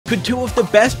Could two of the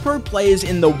best pro players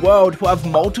in the world who have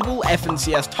multiple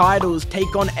FNCS titles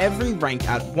take on every rank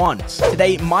at once?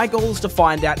 Today, my goal is to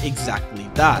find out exactly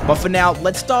that. But for now,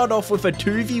 let's start off with a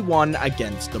 2v1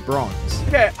 against the bronze.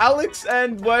 Okay, Alex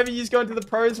and wherever you go into the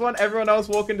pros one, everyone else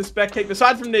walk into spectate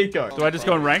besides from Nico. Do I just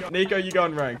go in rank? Nico, you go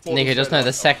in rank. Nico, just know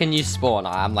the second you spawn,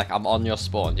 I'm on your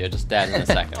spawn. You're just dead in a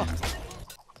second.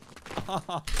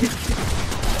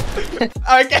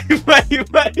 Okay, wait.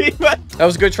 That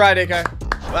was a good try, Nico.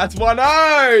 That's 1-0.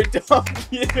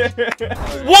 Yeah.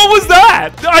 What was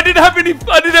that? I didn't have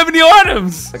any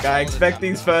items. Look, I expect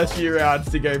these first few rounds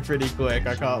to go pretty quick.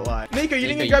 I can't lie. Nico, you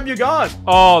didn't even grab your gun.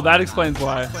 Oh, that explains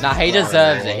why. Nah, he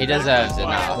deserves it. He deserves it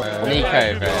now.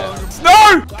 Nico, bro.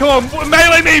 No! Come on,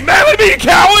 melee me, you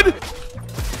coward!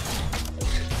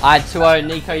 Alright, 2-0,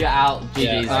 Nico, you're out.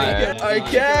 GG's, bro.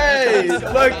 Okay.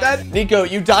 Look, that. Nico,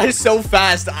 you die so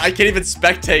fast, I can't even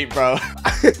spectate, bro.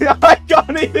 I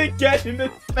can't even get in the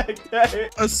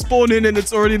spectate. I spawn in and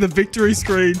it's already the victory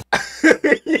screen.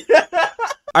 Yeah.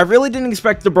 I really didn't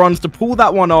expect the bronze to pull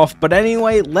that one off, but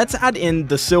anyway, let's add in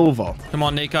the silver. Come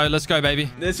on, Nico, let's go, baby.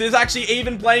 This is actually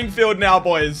even playing field now,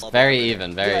 boys. Very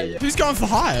even, very even. Who's going for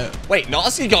Hyatt? Wait,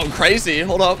 Nasty going crazy.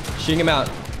 Hold up. Shooting him out.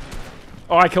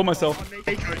 Oh, I killed myself.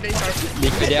 Nico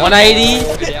down. 180.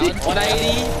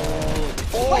 180.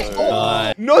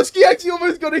 Noski actually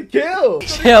almost got a kill.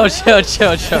 Chill.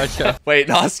 Wait,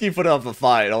 Nasty put up a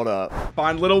fight. Hold up.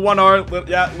 Fine, little 1-0.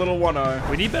 Yeah, little 1-0.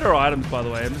 We need better items, by the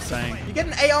way. I'm just saying. You get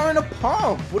an AR and a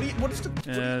pump. What is the...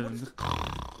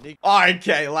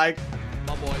 Okay, like...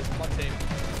 My boys, my team.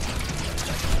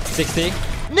 60.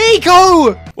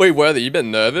 Nico! Wait, Worthy, you been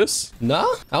nervous?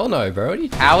 No? Hell no, bro.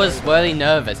 I was really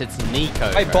nervous. It's Nico,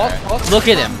 Hey, bro. boss. Look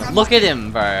at him. Look at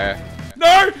him, bro.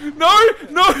 No! Come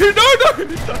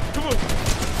on.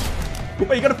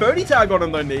 Wait, you got a 30 tag on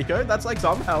him though, Nico. That's like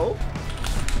some help.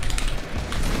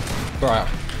 Bro.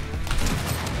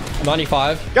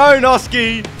 95. Go,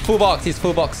 Noski! Full box. He's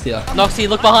full box here. Noxy,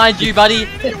 look behind you, buddy.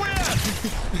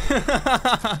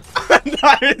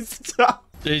 Nice stuff.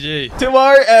 GG.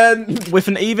 2-0, and with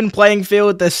an even playing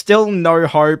field, there's still no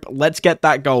hope. Let's get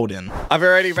that gold in. I've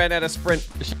already ran out of sprint.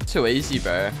 Too easy,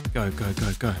 bro. Go.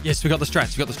 Yes, we got the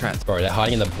strats. Bro, they're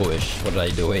hiding in the bush. What are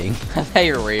they doing?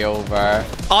 They real, bro.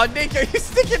 Oh, Nico, you're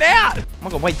sticking out. Oh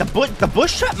my god, wait, the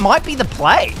bush trap might be the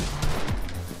play.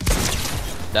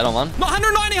 Dead on one.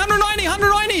 190.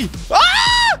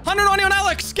 Ah! 190 on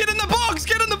Alex. Get in the box.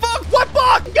 What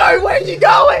box? Go, where are you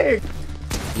going?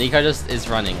 Nico just is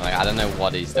running. Like, I don't know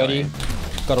what he's 30. doing.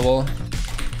 Got a wall.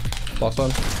 Box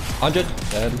one. 100.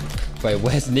 Dead. Wait,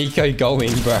 where's Nico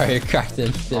going, bro? Cracked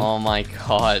him. Oh my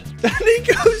god.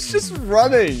 Nico's just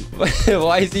running.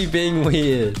 Why is he being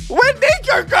weird? Where'd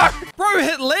Nico go? Bro,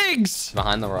 hit legs.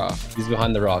 Behind the rock. He's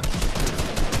behind the rock.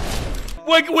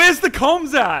 Like, where's the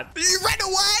comms at? You ran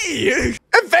away.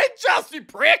 Avenge us, you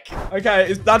prick.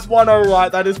 Okay, that's 1-0,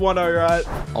 right? That is 1-0, right?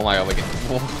 Oh my god, we get...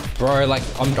 Bro, like,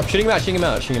 I'm shooting him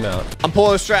out. I'm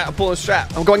pulling a strat.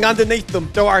 I'm going underneath them.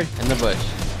 Don't worry. In the bush.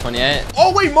 28.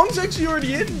 Oh wait, Monk's actually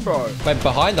already in, bro. Wait,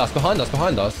 behind us.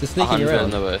 They're sneaking 100 in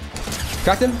around. the bush.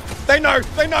 Cracked him. They know.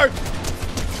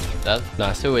 Dead.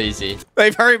 Nice. Too easy.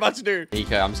 They very much do.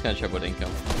 Nico, I'm just gonna triple dink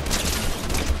him.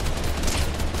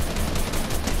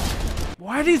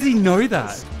 Why does he know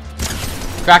that?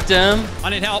 Cracked him. I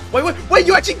need help. Wait,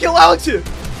 you actually kill Alex here.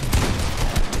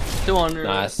 200.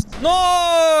 Nice.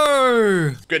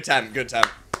 No. Good time.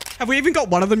 Have we even got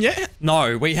one of them yet?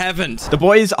 No, we haven't. The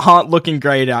boys aren't looking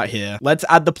great out here. Let's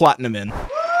add the platinum in.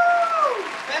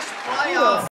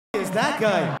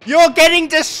 You're getting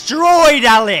destroyed,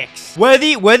 Alex!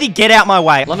 Worthy, get out my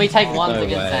way. Let me take one No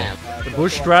thing way. Sam. The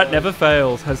bush strat never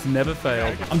fails. Has never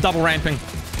failed. I'm double ramping.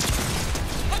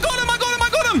 I got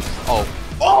him. Oh.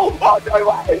 Oh, no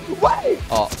way! Wait!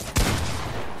 Oh.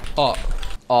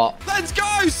 Let's go.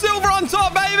 Silver on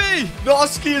top, baby.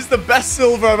 Noski is the best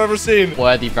silver I've ever seen.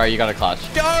 Worthy, bro, you gotta clutch.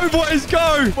 Go, boys,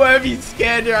 go. Where have you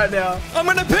scared right now? I'm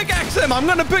gonna pickaxe him.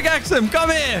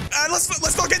 Come here.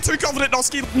 Let's not get too confident,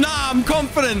 Noski. Nah, I'm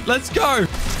confident. Let's go.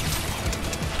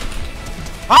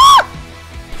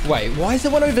 Wait, why is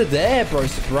there one over there, bro,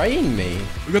 spraying me?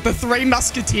 We got the 3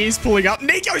 musketeers pulling up.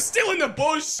 Nico's still in the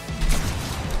bush.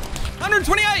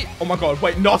 128. Oh my god,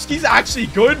 wait, Noski's actually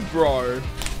good, bro.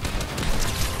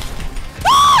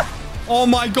 Oh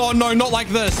my god, no, not like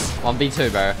this.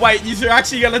 1v2, bro. Wait, you're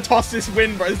actually gonna toss this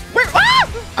win, bro. You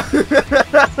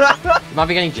might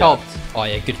be getting chopped. Oh,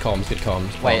 yeah, good comms.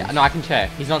 Wait, no, I can check.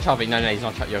 He's not chopping. No, he's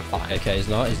not chopping. You're fine. Okay, he's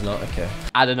not, okay.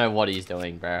 I don't know what he's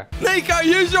doing, bro. Nico,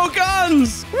 use your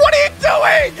guns. What are you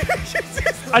doing?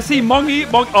 I see Mongy.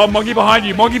 Oh, Mongy behind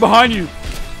you.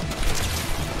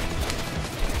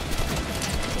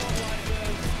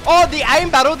 Oh, the aim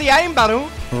battle, the aim battle.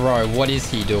 Bro, what is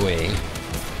he doing?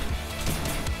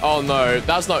 Oh no,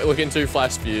 that's not looking too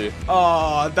flash for you.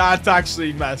 Oh, that's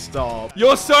actually messed up.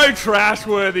 You're so trash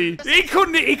worthy. He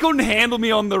couldn't handle me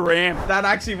on the ramp. That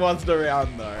actually was the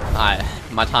round though. Alright,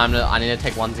 my time to. I need to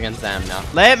take ones against Sam now.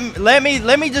 Let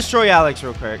me destroy Alex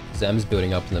real quick. Zam's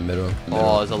building up in the middle.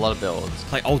 Oh, there's a lot of builds.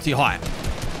 Play ulti high.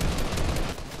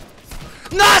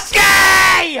 Noski!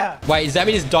 Wait,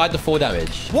 Zammy just died to 4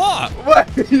 damage. What?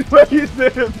 What is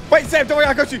this? Wait, Sam, don't worry,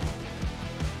 I got you.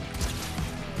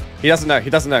 He doesn't know. He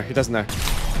doesn't know. He doesn't know.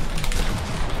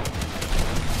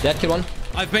 Dead, kill one.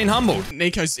 I've been humbled.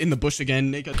 Nico's in the bush again.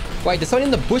 Nico. Wait, there's someone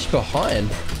in the bush behind.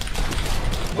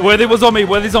 Worthy was on me.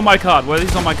 Worthy's on my card.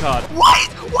 Worthy's on my card. What?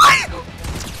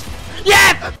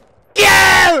 Yeah!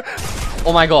 Yeah!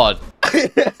 Oh my god.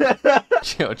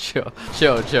 Chill.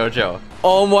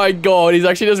 Oh my god, he's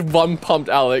actually just one pumped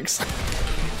Alex.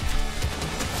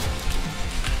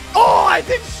 Oh, I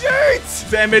did shoot!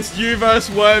 Sam, it's you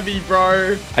versus Worthy,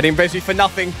 bro. I didn't base me for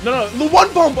nothing. No, the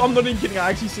one bomb. I'm not even kidding. I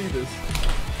actually see this.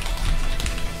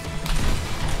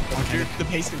 Okay, the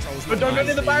pace control's But not don't go nice.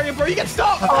 near the barrier, bro. You get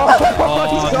stuck.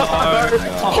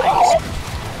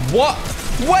 What?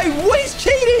 Wait, what is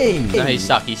cheating? No, he's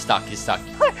stuck.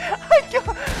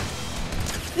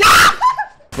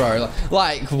 Bro,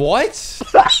 like what?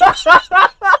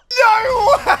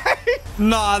 No way!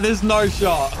 Nah, there's no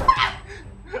shot.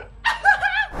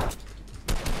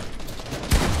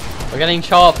 We're getting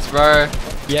chopped, bro.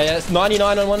 Yeah, it's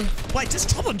 99 on one. Wait, just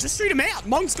chop him. Just shoot him out.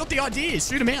 Monk's got the idea.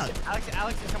 Shoot him out. Alex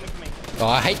is coming for me. Oh,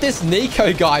 I hate this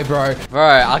Nico guy, bro. Bro,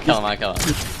 I'll kill him.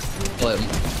 Kill him.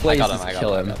 Please got him, just I got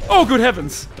kill him. him. Oh, good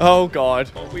heavens. Oh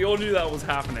god. Oh, we all knew that was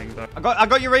happening, though. I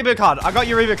got your reboot card. I got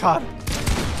your reboot card.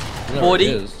 I don't know where 40.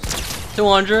 he is.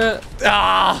 200.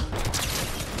 Ah!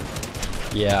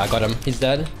 Yeah, I got him. He's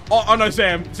dead. Oh no,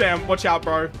 Sam, watch out,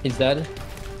 bro. He's dead.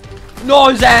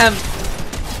 No, Sam.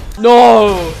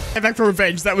 No. Get back for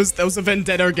revenge. That was a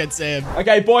vendetta against Sam.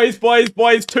 Okay, boys,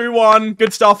 2-1.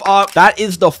 Good stuff up. That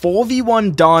is the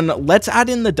 4v1 done. Let's add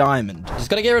in the diamond. Just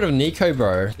gotta get rid of Nico,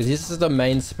 bro. Because this is the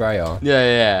main sprayer.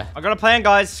 Yeah. I got a plan,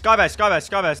 guys.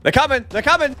 Skybase. They're coming. They're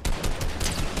coming.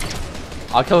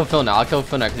 I'll kill Phil now. because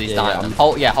he's dying.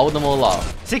 Yeah. Hold them all up.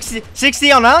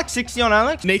 60 on Alex. 60 on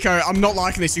Alex. Nico, I'm not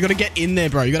liking this. You gotta get in there,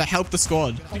 bro. You gotta help the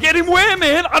squad. You get him where,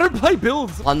 man? I don't play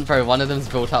builds. One of them's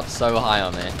built up so high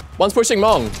on me. One's pushing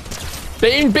Mong.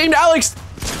 Beamed Alex.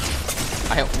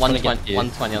 I hit 120 on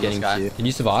this guy. Can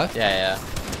you survive? Yeah.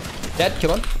 Dead, kill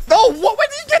one. Oh, what? When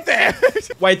did you get there?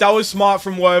 Wait, that was smart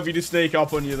from Worthy to sneak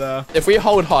up on you there. If we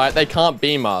hold height, they can't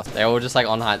beam us. They're all just like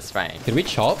on height spraying. Can we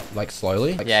chop? Like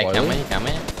slowly? Like, Yeah, slowly? can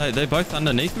we? Hey, they're both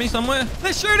underneath me somewhere.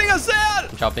 They're shooting us out.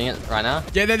 I'm chopping it right now.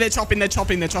 Yeah, they're chopping. 90. Do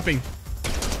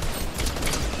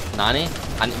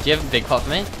you have a big pot for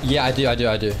me? Yeah, I do. I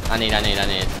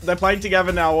need. They're playing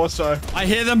together now also. I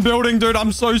hear them building, dude.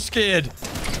 I'm so scared.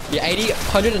 Yeah, 80,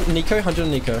 100 and Nico, 100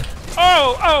 and Nico.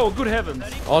 Oh, good heavens.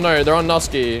 Oh no, they're on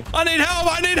Noski. I need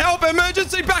help.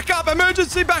 Emergency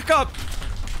backup.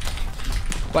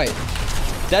 Wait.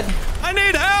 Dead? I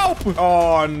need help.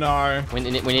 Oh no. We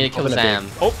need to kill gonna Sam.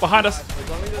 Oh, behind us.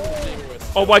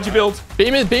 Oh, why'd you build?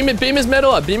 Beam his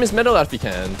metal up. Beam his metal up if you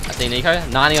can. I see Nico.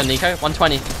 90 on Nico.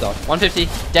 120. 150.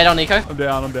 Dead on Nico.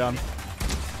 I'm down.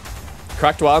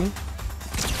 Cracked one.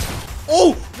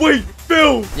 Oh, wait,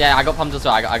 Phil. Yeah, I got pumped as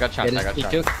well. I got chunks. Yeah,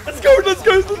 just kill. Let's go.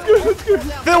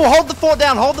 Phil, hold the fort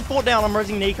down. I'm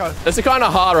raising Nico. It's kind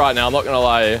of hard right now, I'm not gonna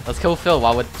lie. Let's kill Phil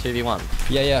while we're 2v1.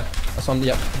 Yeah. That's on,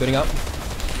 yep, building up.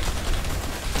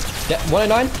 Dead,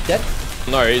 109, dead.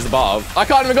 No, he's above. I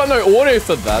can't even got no audio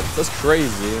for that. That's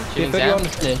crazy. Shooting 30 on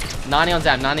Sam. the 90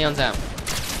 on Sam.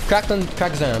 Crack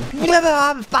Zam.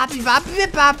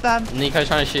 Nico's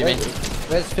trying to shoot me.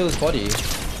 Where's Phil's body?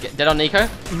 Dead on Nico.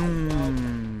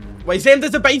 Wait, Sam,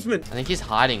 there's a basement. I think he's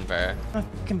hiding, bro.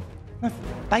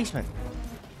 Basement.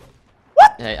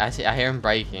 Yeah, I hear him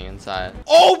breaking inside.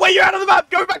 Oh, wait, you're out of the map.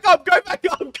 Go back up.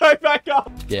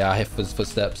 Yeah, I hear his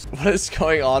footsteps. What is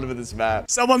going on with this map?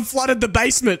 Someone flooded the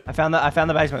basement. I found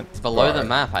the basement. It's below the Right.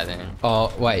 map, I think.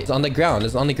 Oh, wait. It's on the ground.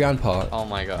 It's on the ground part. Oh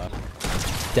my god.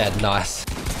 Dead, nice.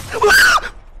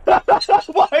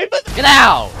 Get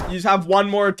out! You just have one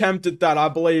more attempt at that. I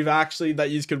believe actually that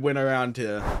you could win around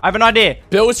here. I have an idea.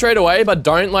 Build straight away, but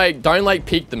don't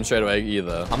peek them straight away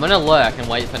either. I'm gonna lurk and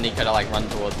wait for Nico to like run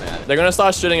towards me. They're gonna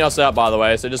start shooting us out, by the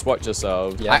way, so just watch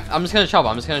yourselves. Yeah. I'm just gonna chop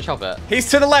it. He's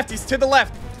to the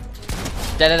left.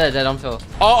 Dead on Phil.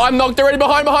 Oh, I'm knocked already.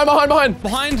 Behind.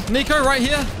 Behind Nico, right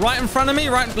here, right in front of me.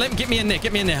 Get me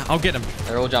in there. I'll get him.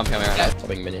 They're all jumping on me right now.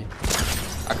 Topping mini.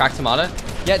 I cracked tomato.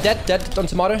 Yeah, dead on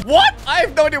tomato. What? I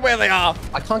have no idea where they are.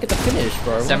 I can't get the finish,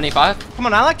 bro. 75. Come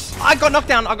on, Alex. I got knocked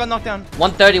down.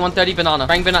 130 banana.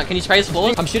 Spraying banana. Can you spray his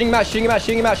floor? I'm shooting him out.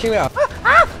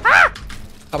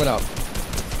 Coming up.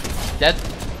 Dead.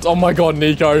 Oh my god,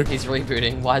 Nico. He's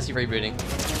rebooting. Why is he rebooting?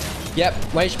 Yep,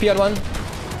 1 HP on one.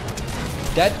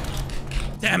 Dead.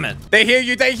 Damn it. They hear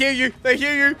you. They hear you. They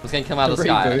hear you. He's gonna come out of the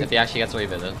sky if he actually gets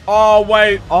rebooted. Oh,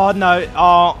 wait. Oh, no.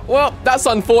 Oh. Well, that's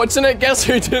unfortunate. Guess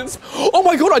who didn't? Oh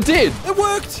my god, I did. It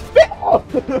worked.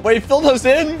 Wait, fill us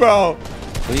in, bro. Do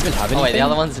we even have anything? Oh wait, the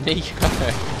other one's Nico.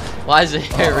 Why is it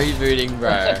rebooting,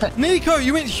 bro? Nico,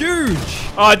 you went huge.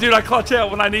 Oh, dude, I clutch out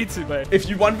when I need to, mate. If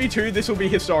you 1v2, this will be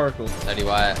historical. 30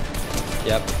 Wyatt.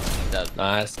 Yep. Dead.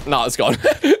 Nice. No, it's gone.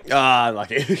 Ah,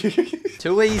 lucky.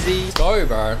 Too easy. Go,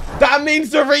 bro. That means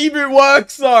the reboot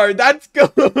works, though. That's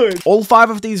good. All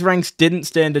 5 of these ranks didn't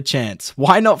stand a chance.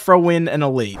 Why not throw in an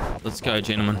elite? Let's go,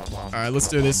 gentlemen. All right, let's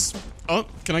do this. Oh,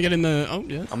 can I get in the... Oh,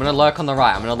 yeah. I'm gonna lurk on the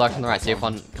right. See if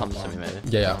one comes to me, maybe.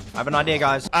 Yeah. I have an idea,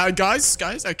 guys.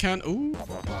 Guys, I can't... Ooh.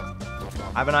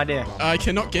 I have an idea. I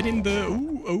cannot get in the...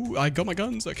 Ooh, I got my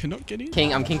guns. I cannot get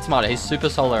in. I'm King Tomato. He's super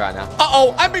solo right now.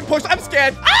 Uh-oh, I'm being pushed. I'm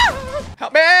scared. Ah!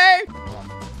 Help me.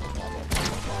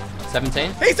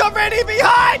 17. He's already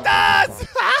behind us.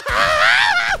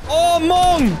 Oh,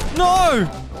 Mong. No.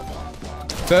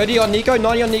 30 on Nico,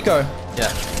 90 on Nico.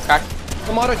 Yeah. Crack.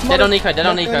 Tomato. Dead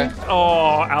on Nico.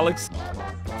 Oh, Alex.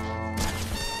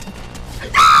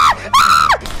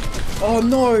 Oh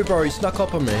no, bro, he snuck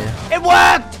up on me. It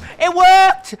worked.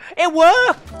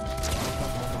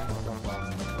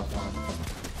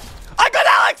 I got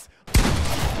Alex.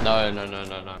 No.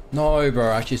 No,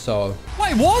 bro, actually so.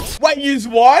 Wait, what? Wait, use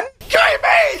one?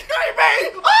 Creepy.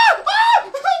 Ah!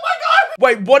 Oh my god.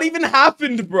 Wait, what even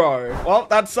happened, bro? Well,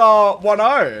 that's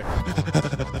 1-0.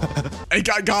 Hey,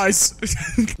 guys.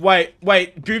 Wait,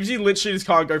 Goobsy literally just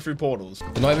can't go through portals.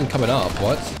 They're not even coming up,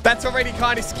 what? That's already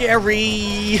kind of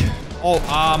scary. Oh,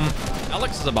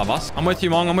 Alex is above us. I'm with you,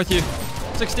 Mong. I'm with you.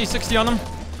 60 on him.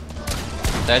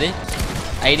 30.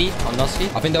 80 on Noski.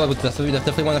 I think they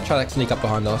definitely want to try to sneak up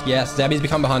behind us. Yes, Zammy's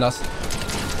become behind us.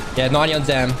 Yeah, 90 on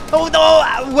Zam. Oh, no.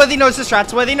 Worthy knows the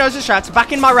strats.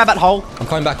 Back in my rabbit hole. I'm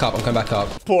coming back up.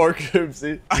 Poor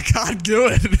Goobsy. I can't do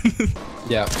it.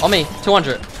 Yeah. On me.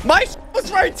 200. My was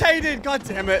rotated. God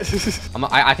damn it.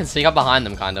 I can sneak up behind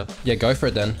them, kind of. Yeah, go for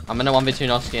it then. I'm gonna 1v2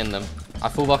 Noski in them. I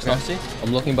full box Noski.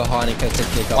 I'm looking behind in case they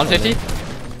sneak up. 150.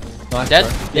 Nice, Dead.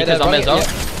 bro. Nico's they're on me as well.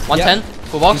 yeah. 110.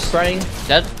 Full I'm box. spraying.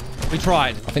 Dead. We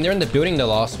tried. I think they're in the building, the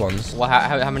last ones. Well,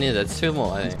 how many are there? There's 2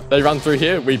 more, I think. They run through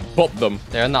here. We pop them.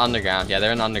 They're in the underground. Yeah,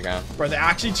 they're in the underground. Bro, they're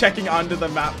actually checking under the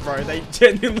map, bro. They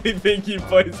genuinely think you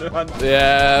boys are under.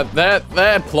 Yeah, they're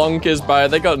plonkers, bro.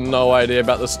 They got no idea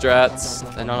about the strats.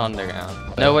 They're not underground.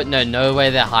 No way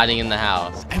they're hiding in the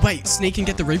house. Hey, wait. Sneak and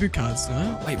get the reboot cards,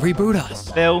 no? Wait, reboot us.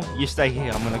 Phil, you stay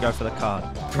here. I'm going to go for the card.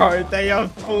 Bro, they are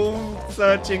full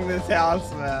searching this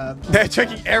house, man. They're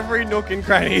checking every nook and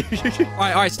cranny.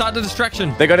 All right, start the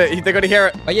distraction. They gotta hear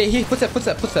it. Oh yeah, here, footstep.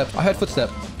 I heard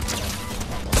footstep.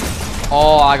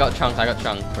 Oh, I got chunked,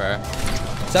 bro.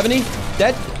 70,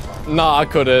 dead. Nah, I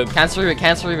couldn't. Cancel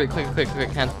reboot, quick,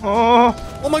 cancel.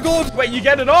 Oh my god. Wait, you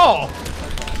get it all.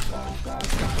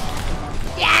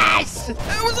 Yes! It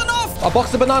was enough. I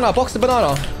boxed the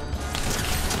banana.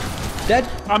 Dead.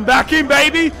 I'm back in,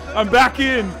 baby. I'm back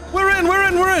in. We're in.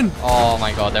 Oh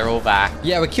my god, they're all back.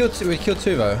 Yeah, we killed two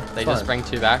though. They just bring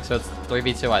 2 back, so it's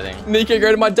 3v2, I think. Nico,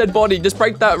 go to my dead body. Just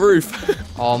break that roof.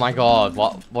 Oh my god,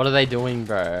 what are they doing,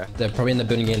 bro? They're probably in the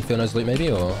building getting Phil knows loot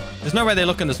maybe, or? There's no way they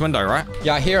look in this window, right?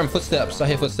 Yeah, I hear him, footsteps. I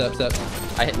hear footsteps.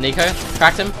 I hit Nico,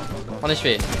 cracked him. On his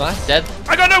feet. Nice. Dead.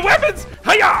 I got no weapons.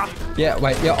 Hiya! Yeah,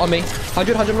 wait, yeah, on me.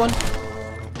 101.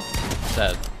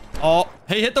 Dead. Oh,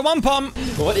 he hit the 1 pump.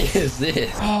 What is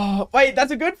this? Oh, wait,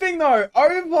 that's a good thing though.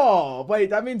 Over.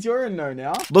 Wait, that means you're in no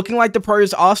now. Looking like the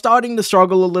pros are starting to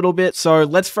struggle a little bit, so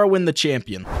let's throw in the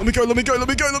champion. Let me go. No,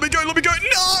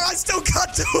 I still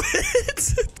can't do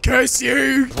it. Curse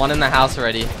you. One in the house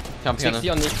already. Jumping on 60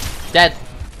 him. on me. Dead.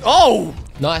 Oh!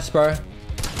 Nice, bro.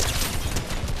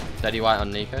 30 white on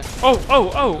Nico.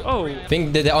 Oh. I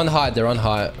think they're on height.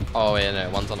 Oh yeah, no,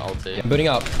 one's on ulti. I'm booting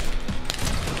up.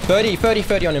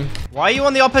 30 on him. Why are you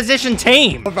on the opposition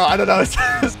team? Bro, I don't know.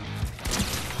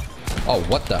 Oh,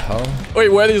 what the hell? Wait,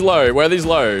 where are these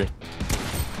low?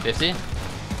 50.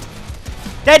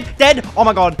 Dead. Oh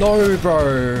my god. No,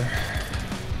 bro.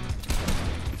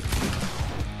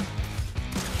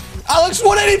 Alex,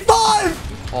 185!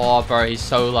 Oh, bro, he's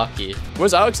so lucky.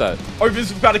 Where's Alex at?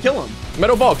 Over's about to kill him.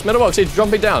 Metal box, he's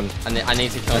jumping down. I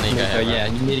need to kill Nico. Nico, here, bro. yeah,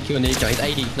 you need to kill Nico. He's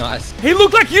 80. Nice. He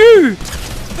looked like you.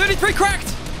 33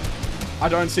 cracked. I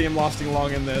don't see him lasting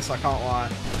long in this. I can't lie.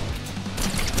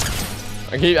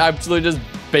 He absolutely just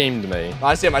beamed me.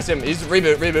 I see him. He's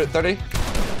reboot, 30.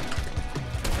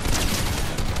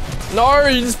 No,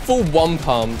 he just full one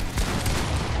pump.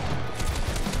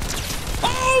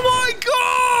 Oh my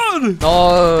god!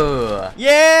 No.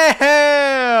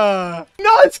 Yeah!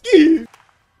 Nutski!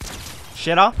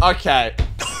 Shitter. Okay.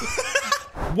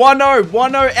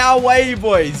 1-0 our way,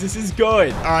 boys. This is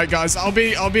good. All right, guys. I'll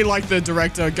be like the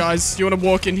director, guys. You want to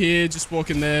walk in here? Just walk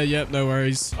in there. Yep, no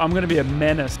worries. I'm gonna be a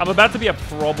menace. I'm about to be a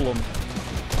problem.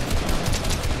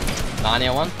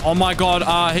 9-1. Oh my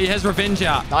god, he has revenge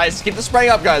out. Nice. Keep the spraying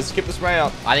up, guys. Keep the spraying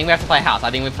up. I think we have to play house. I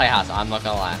think we play house. I'm not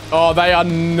gonna lie. Oh, they are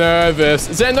nervous.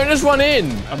 Zen, don't just run in.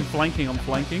 I'm flanking.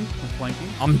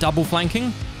 I'm double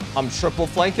flanking. I'm triple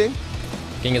flanking.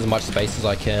 Getting as much space as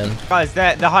I can. Guys,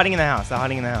 they're hiding in the house. They're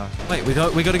hiding in the house. Wait, we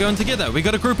got to go in together. We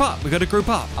got to group up.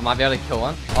 I might be able to kill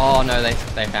one. Oh no, they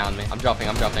found me. I'm dropping.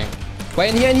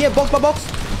 Wait, in here, box by box.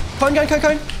 Cone.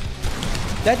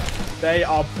 Dead. They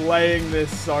are playing this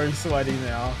so sweaty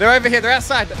now. They're over here. They're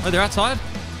outside. Oh, they're outside.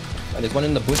 Oh, there's one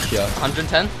in the bush here.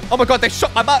 110. Oh my god, they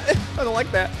shot my butt. I don't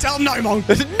like that. Tell him no, Mong. No,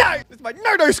 this is my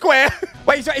no square.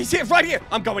 Wait, he's here, right here.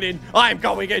 I'm going in.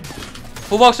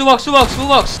 Full box.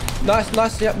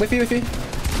 Nice. Yeah, with you.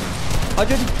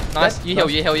 100. Nice. You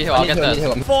heal. I'll get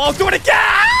this. I'll do it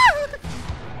again.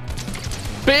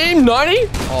 Beam, 90.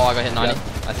 Oh, I got hit 90.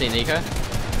 I see Nico.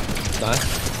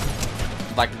 Nice.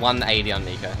 Like 180 on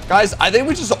Nico. Guys, I think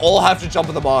we just all have to jump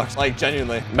in the box. Like,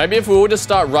 genuinely. Maybe if we all just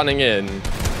start running in.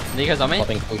 Nico's on me.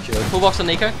 Popping culture. Full box on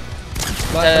Nico.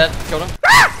 Nice. Killed him.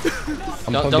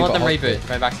 Don't let them reboot.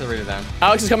 Go back to the reboot then.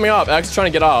 Alex is coming up. Alex is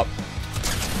trying to get up.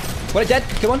 What, dead?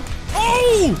 Come on.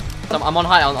 Oh! I'm on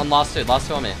high on last two. Last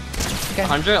two on me. Okay.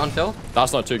 100 on Phil.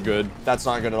 That's not too good. That's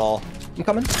not good at all. I'm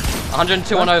coming.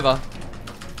 102 on over.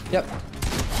 Yep.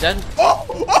 Dead.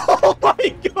 Oh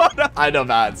my god. I know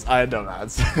Mads.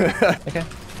 Okay.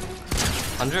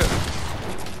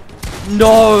 100.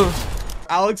 No.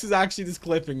 Alex is actually just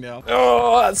clipping now.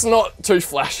 Oh, that's not too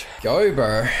flash. Go,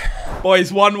 bro.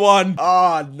 Boys, 1-1.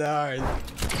 Oh, no.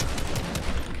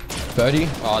 30.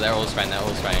 Oh, they're all spraying. We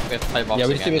have to play box Yeah,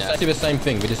 we just again. do the same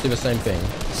thing.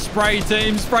 Spray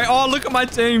team, spray. Oh, look at my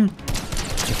team.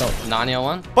 90 on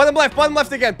one. Bottom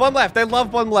left again. Bottom left. They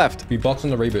love bottom left. We box on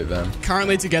the reboot van.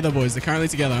 Currently together, boys. They're currently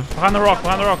together. Behind the rock.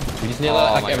 We just need Oh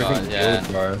like my everything god, yeah.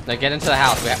 build, bro. No, get into the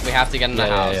house. We have to get in the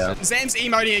house. Yeah. Sam's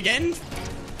emoting again.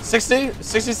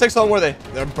 66 on Worthy.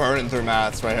 They're burning through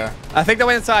mats right here. I think they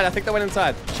went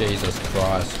inside. Jesus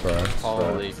Christ, bro.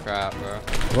 Holy crap, bro.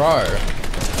 Bro.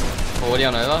 40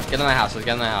 on over. Get in the house. Let's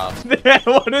get in the house.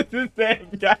 What is the same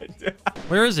guy doing?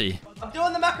 Where is he? I'm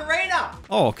doing the Macarena.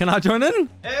 Oh, can I join in?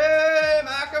 Hey,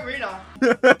 Macarena.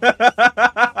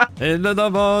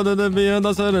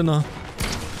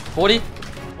 40.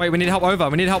 Wait, we need help over.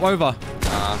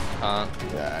 Can't.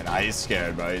 Yeah, nah, he's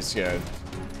scared, bro. He's scared.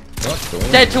 What's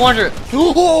doing? Dead. 200.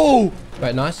 Oh!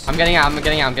 Wait, nice. I'm getting out. I'm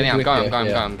getting out. Yeah.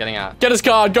 I'm getting out. Get his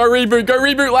card. Go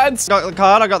reboot, lads. Got the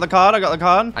card. I got the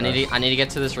card. I need to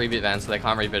get to this reboot van so they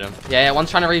can't reboot him. Yeah,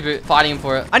 one's trying to reboot, fighting him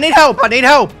for it. I need help.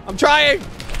 I'm trying.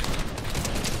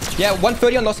 Yeah,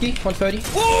 130 on Losky. 130.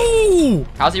 Ooh!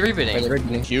 How's he Wait, rebooting? they're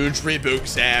rebooting. Huge reboot,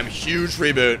 Sam. Huge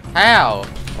reboot. How?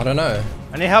 I don't know.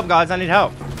 I need help, guys. I need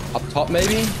help. Up top,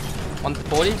 maybe?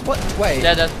 140? What? Wait.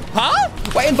 Dead. Huh?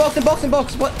 Wait, in box.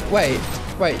 What? Wait.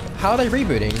 How are they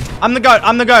rebooting? I'm the goat.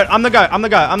 I'm the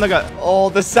goat. All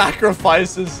the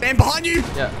sacrifices. Sam, behind you.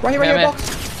 Yeah. Right here, Yeah, box.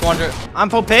 200. I'm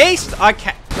full paced. I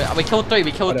can't. We killed three.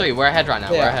 We're ahead right now.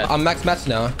 We're ahead. I'm max mats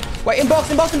now. Wait, in box,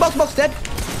 dead.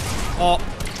 Oh,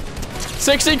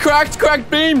 60 cracked,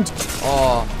 beamed.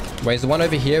 Oh. Wait, there's the one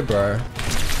over here, bro.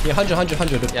 Yeah,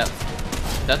 100. Yeah.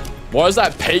 Dead. What is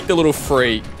that peak, the little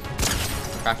freak?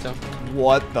 Cracked him.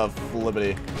 What the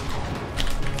flippity?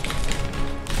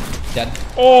 Dead.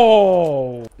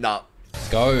 Oh. Nah. Let's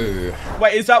go.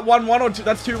 Wait, is that 1-1 or 2?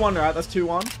 That's 2-1, right? That's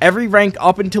 2-1. Every rank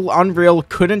up until Unreal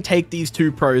couldn't take these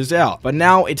two pros out, but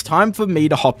now it's time for me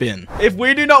to hop in. If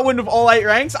we do not win with all 8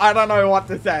 ranks, I don't know what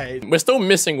to say. We're still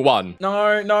missing one.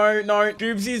 No.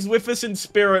 Doobsy's with us in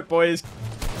spirit, boys.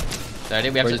 30.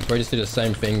 We have to. We just do the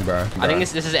same thing, bro. I think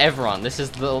this is everyone. This is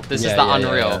the Yeah,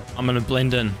 Unreal. yeah. I'm gonna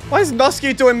blend in. Why is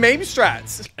Nosky doing meme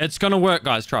strats? It's gonna work,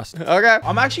 guys. Trust. Okay.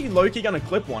 I'm actually low-key gonna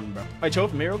clip one, bro. Wait, chill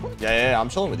for me real quick. Yeah, I'm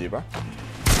chilling with you, bro.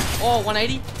 Oh,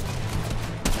 180.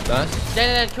 Nice.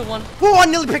 Dead. Kill one. Oh, I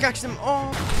nearly pickaxed him.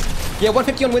 Oh. Yeah,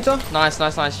 150 on Winter. Nice.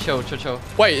 Chill.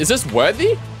 Wait, is this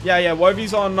worthy? Yeah,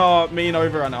 Wovy's on me and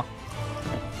over right now.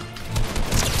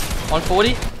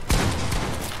 140.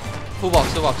 Full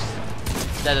box.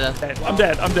 Dead. I'm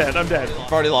dead.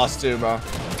 I've already lost 2, bro.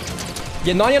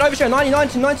 Yeah, 90 on overshare. 90,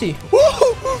 90, 90.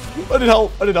 I need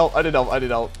help. I need help. I need help. I need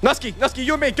help. Nusky,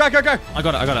 you and me. Go. I got it.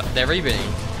 They're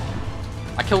rebooting.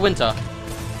 I killed Winterr.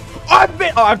 I've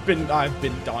been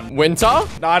done.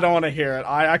 Winterr? No, I don't want to hear it.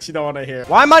 I actually don't want to hear it.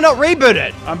 Why am I not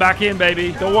rebooted? I'm back in,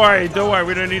 baby. Don't worry.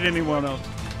 We don't need anyone else.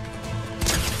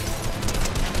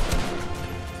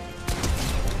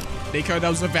 Nico, that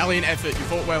was a valiant effort. You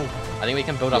fought well. I think we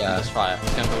can build up and just try it.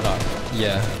 Let's go build up.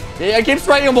 Yeah. Yeah, keep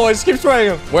spraying him, boys. Keep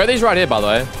spraying him. Where are these right here, by the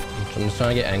way? I'm just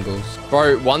trying to get angles.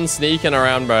 Bro, one sneaking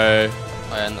around, bro.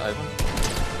 And over.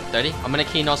 30. I'm gonna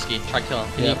key Noski. Try kill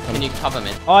him. Can you cover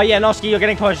me? Oh, yeah, Nusky, you're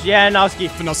getting pushed. Yeah, Nusky.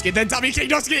 For Noski, then W King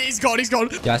Noski. He's gone.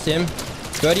 Yeah, I see him.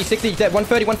 30, 60, dead.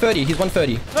 130, 130. He's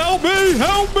 130. Help me!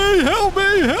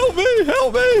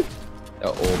 They'll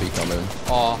all be coming.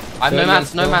 Oh, I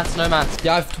have no mats.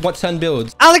 Yeah, I've what 10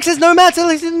 builds. Alex has no mats.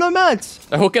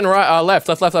 They're hooking right, left.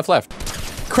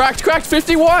 Cracked,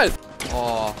 51.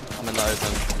 Oh, I'm in the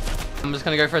open. I'm just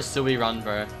gonna go for a Sui run,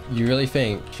 bro. You really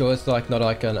think? Sure, it's like not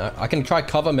like an. I can try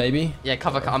cover maybe. Yeah,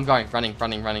 cover. I'm going. Running.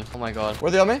 Oh my god. Where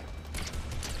are they on me?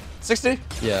 60?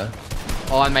 Yeah.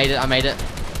 Oh, I made it.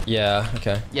 Yeah.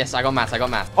 Okay. Yes, I got mats.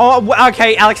 Oh,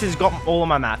 okay. Alex has got all of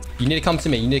my mats. You need to come to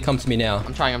me. Now.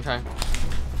 I'm trying.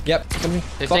 Yep. Come here.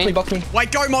 15? Box me.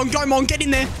 Wait, go, Mon. Get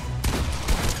in there.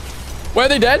 Where are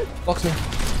they dead? Box me.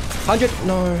 100.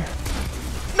 No.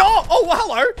 No! Oh,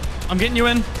 hello! I'm getting you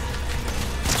in.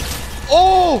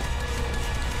 Oh!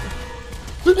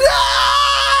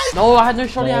 No, I had no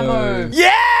shotty ammo.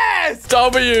 Yes!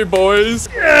 W, boys.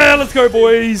 Yeah, let's go,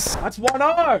 boys. That's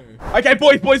 1-0. Okay,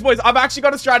 boys. I've actually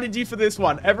got a strategy for this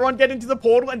one. Everyone get into the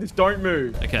portal and just don't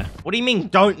move. Okay. What do you mean,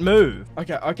 don't move?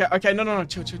 Okay. No.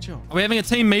 Chill. Are we having a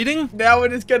team meeting? Now we're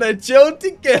just gonna chill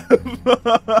together.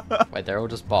 Wait, they're all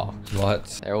just boxed.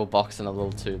 What? They're all boxed in a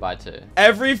little 2x2.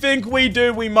 Everything we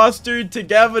do, we must do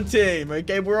together, team.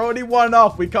 Okay, we're already 1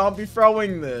 up. We can't be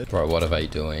throwing this. Bro, what are they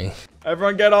doing?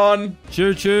 Everyone get on.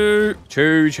 Choo. Choo.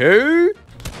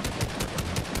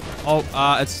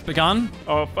 Oh, it's begun.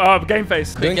 Oh, game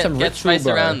face. Doing some Get ritual, space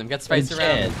bro. around them. Get space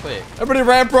around them, quick. Everybody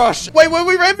ramp rush. Wait, where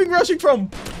are we rushing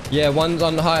from? Yeah, one's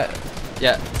on high.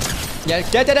 Yeah. Yeah,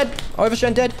 dead.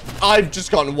 Overshare dead. I've just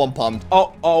gotten one pumped.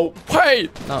 Oh. Wait.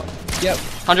 No. Yep.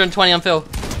 120 on Phil.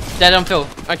 Dead on Phil.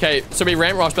 Okay, so we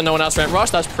ramp rush, but no one else ramp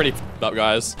rush. That's pretty f***ed up,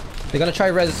 guys. They're gonna try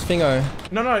res Fingo.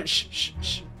 No. Shh.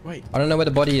 Wait. I don't know where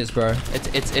the body is, bro.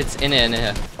 It's in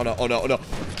here. Oh no.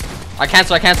 I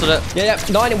cancelled it. Yeah.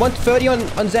 90, 130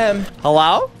 on Zam.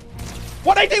 Hello?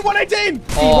 118.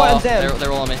 Oh, what on Zam?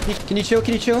 they're all on me. Can you chill?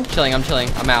 Chilling.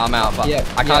 I'm out, but Yeah,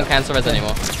 I can't yeah. cancel res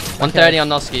anymore. 130 on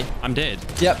Noski. I'm dead.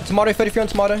 Yep. Tomato 33 on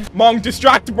tomato. Mong,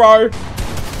 distract, bro.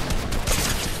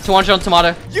 200 on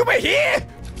tomato. You were here.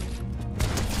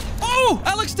 Oh,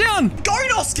 Alex down. Go,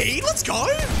 Noski. Let's go.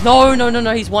 No.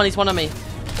 He's one on me.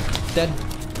 Dead.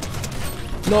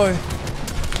 No.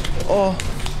 Oh.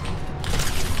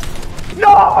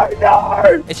 No.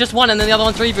 It's just one, and then the other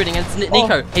one's rebooting. And it's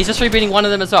Nico. He's just rebooting one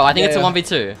of them as well. I think it's a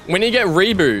 1v2. When you get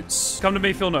reboots. Come to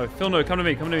me, Phil. No. Come to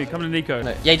me. Come to Nico.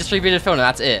 No, yeah, he just rebooted Phil. No,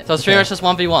 that's it. So it's pretty much just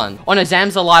 1v1. Oh no,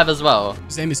 Zam's alive as well.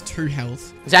 Zam is 2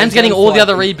 health. Zam's getting all the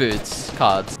other reboots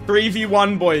cards.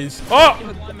 3v1, boys. Oh!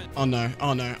 Oh no.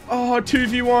 Oh,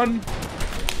 2v1.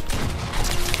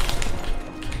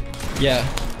 Yeah.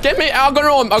 Get me. I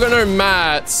got no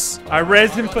mats. I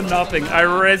res him for nothing.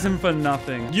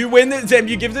 You win it, Zem.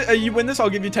 You win this,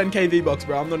 I'll give you 10k V-Bucks,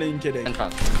 bro. I'm not even kidding. In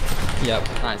front. Yep.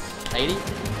 Nice. 80.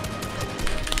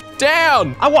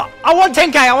 Down. I want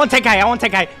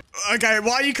 10k. Okay,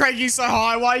 why are you cranking so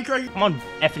high? Come on,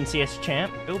 FNCS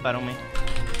champ. Build battle me.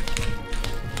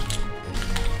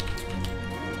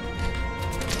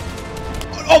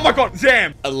 Oh my god,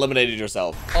 Zam! Eliminated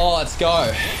yourself. Oh, let's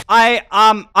go. I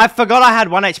forgot I had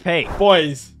 1 HP.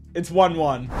 Boys, it's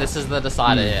 1-1. This is the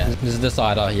decider, yeah. This is the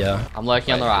decider, yeah. I'm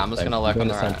lurking on the right. I'm just gonna lurk on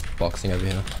the right. Boxing over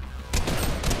here.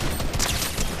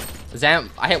 Zam,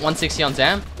 I hit 160 on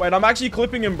Zam. Wait, I'm actually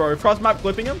clipping him, bro. Cross map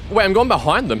clipping him. Wait, I'm going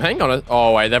behind them. Hang on.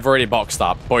 Oh wait, they've already boxed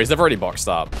up, boys. They've already boxed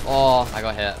up. Oh, I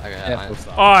got hit.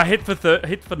 Oh, hit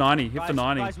for 90.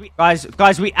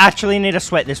 Guys, we actually need to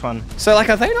sweat this one. So like,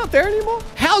 are they not there anymore?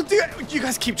 How do you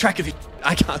guys keep track of it?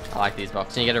 I can't. I like these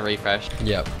boxes. Can you get a refresh?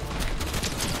 Yep.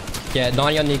 Yeah,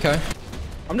 90 on Nico.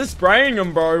 I'm just spraying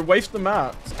them, bro. Waste the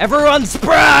mats. Everyone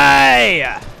spray!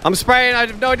 I'm spraying. I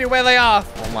have no idea where they are.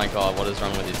 Oh my god, what is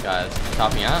wrong with these guys?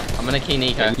 Help me out. I'm gonna key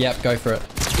Nico. Yep, go for it.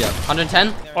 Yep.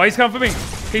 110. Oh, he's coming for me.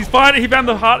 He found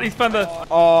the heart. He's found the...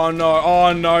 Oh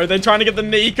no. They're trying to get the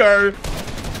Nico.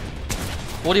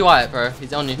 40 Wyatt, bro.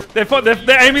 He's on you.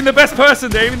 They're aiming the best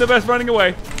person. They're aiming the best running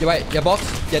away. Yeah, wait. Yeah, box.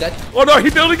 Yeah, that. Oh no, he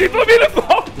put me in a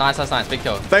bomb. Nice, that's nice. Big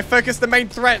kill. They focus the main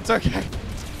threat. It's okay.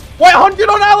 Wait, 100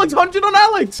 on Alex. 100 on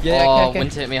Alex. Yeah, Oh, okay.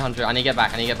 Winterr hit me 100. I need to get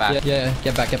back. I need to get back. Yeah,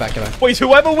 get back. Wait,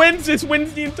 whoever wins this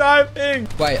wins the entire thing.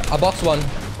 Wait, I boxed one.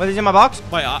 What is in my box?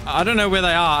 Wait, I don't know where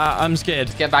they are. I'm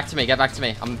scared. Get back to me. Get back to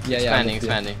me. I'm expanding,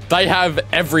 expanding. They have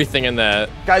everything in there.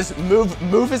 Guys,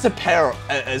 move as a pair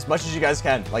as much as you guys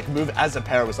can. Like, move as a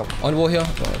pair with someone. On wall here.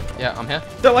 Yeah, I'm here.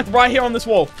 They're like right here on this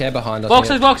wall. Okay, behind us.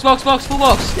 Boxes, box, full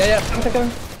box. Yeah. Okay.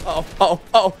 Uh-oh.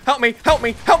 Help me.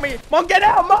 Mong, get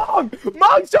out, Mong.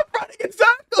 Mong, stop running in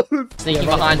circles. Sneaking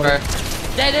behind, bro.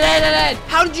 Dead.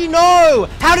 How did you know?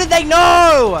 How did they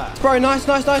know? Bro, nice.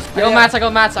 I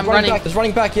got mats. I'm running. Just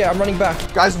running back. Yeah, I'm running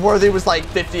back. Guys, Worthy was like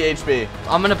 50 HP.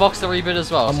 I'm gonna box the reboot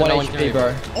as well. I'm so 1 no one can HP,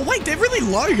 bro. Oh wait, they're really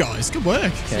low, guys. Good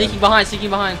work. Sneaking behind.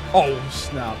 Oh,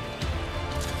 snap.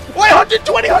 Wait,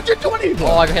 120. Oh,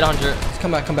 I got hit 100. Just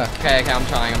come back. Okay, I'm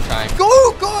trying. Go.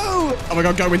 Oh my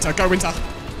god, go Winterr.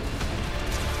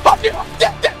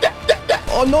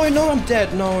 Oh no, I'm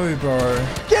dead. No, bro.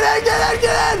 Get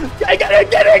in.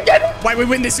 Wait, we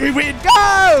win this. We win.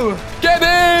 Go. Get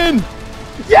in!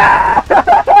 Yeah.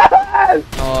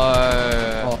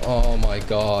 Oh my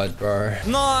god, bro.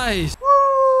 Nice.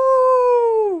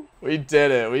 Woo. We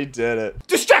did it.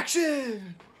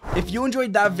 Distraction. If you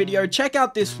enjoyed that video, check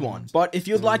out this one. But if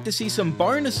you'd like to see some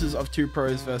bonuses of 2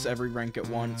 pros versus every rank at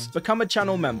once, become a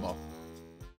channel member.